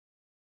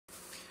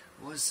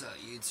What's up,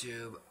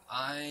 YouTube?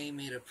 I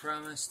made a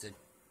promise to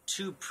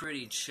two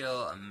pretty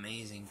chill,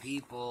 amazing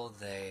people.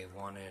 They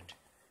wanted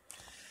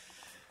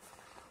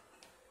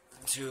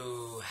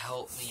to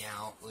help me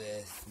out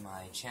with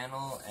my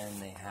channel, and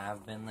they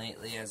have been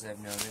lately, as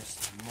I've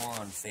noticed, more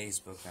on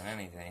Facebook than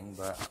anything,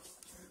 but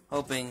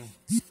hoping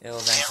it'll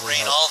eventually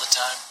help all the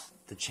time.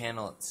 the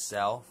channel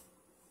itself.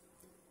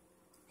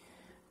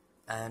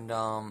 And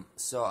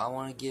so I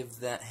want to give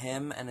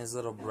him and his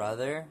little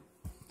brother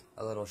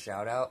a little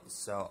shout out.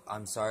 So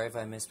I'm sorry if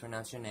I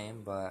mispronounce your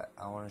name, but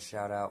I want to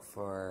shout out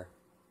for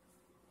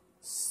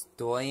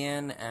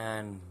Stoyan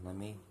and let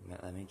me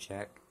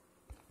check.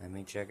 Let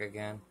me check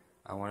again.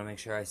 I want to make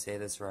sure I say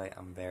this right.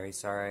 I'm very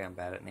sorry. I'm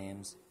bad at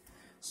names.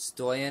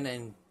 Stoyan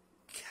and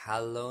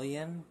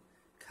Kaloyan.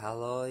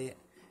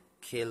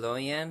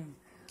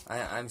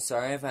 I'm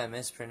sorry if I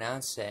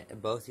mispronounced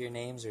it. Both your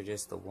names or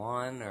just the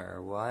one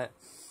or what.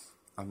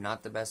 I'm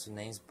not the best with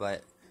names,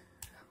 but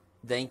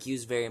thank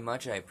yous very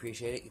much. I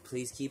appreciate it.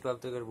 Please keep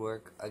up the good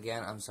work.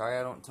 Again, I'm sorry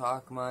I don't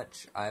talk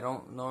much. I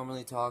don't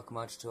normally talk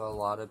much to a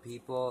lot of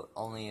people.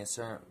 Only a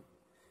certain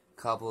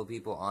couple of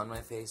people on my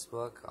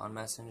Facebook, on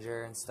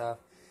Messenger and stuff.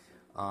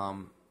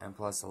 And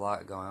plus a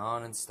lot going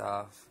on and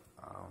stuff.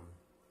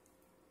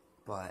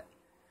 But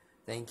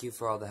thank you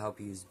for all the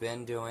help you've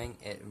been doing.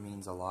 It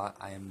means a lot.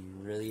 I am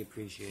really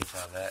appreciative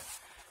of it.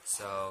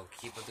 So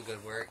keep up the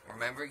good work.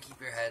 Remember, keep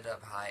your head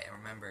up high. And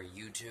remember,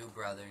 you two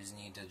brothers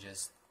need to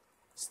just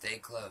stay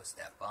close.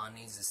 That bond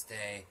needs to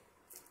stay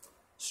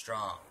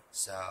strong.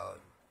 So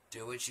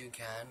do what you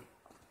can.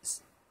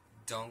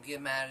 Don't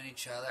get mad at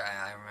each other.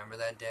 I remember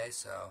that day.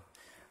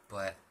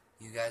 But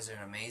you guys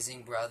are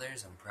amazing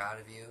brothers. I'm proud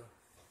of you.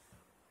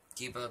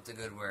 Keep up the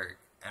good work.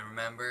 And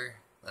remember,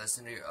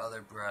 listen to your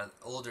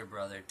older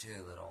brother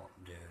too, little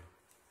dude.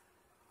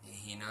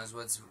 He knows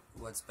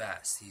what's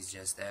best. He's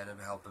just there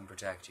to help and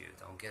protect you.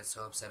 Don't get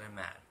so upset and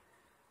mad.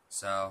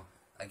 So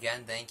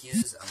again, thank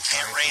yous. I'm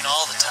sorry for rain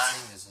all the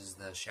time. This is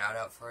the shout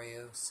out for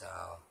you. So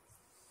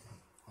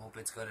hope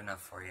it's good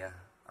enough for you.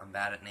 I'm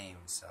bad at names.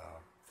 So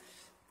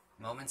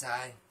moments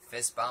high,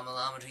 fist bomb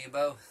llama to you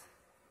both.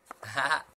 Ha.